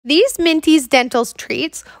These Minties dental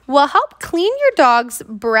treats will help clean your dog's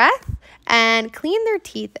breath and clean their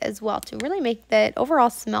teeth as well to really make the overall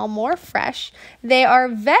smell more fresh. They are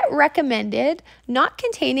vet recommended, not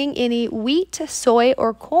containing any wheat, soy,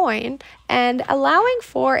 or corn, and allowing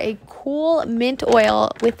for a cool mint oil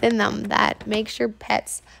within them that makes your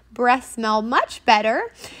pet's breath smell much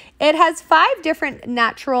better. It has 5 different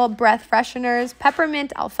natural breath fresheners: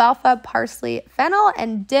 peppermint, alfalfa, parsley, fennel,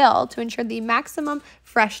 and dill to ensure the maximum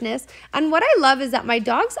freshness. And what I love is that my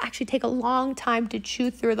dogs actually take a long time to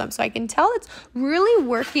chew through them, so I can tell it's really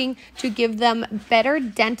working to give them better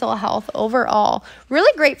dental health overall.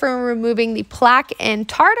 Really great for removing the plaque and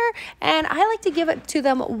tartar, and I like to give it to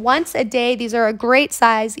them once a day. These are a great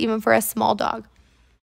size even for a small dog.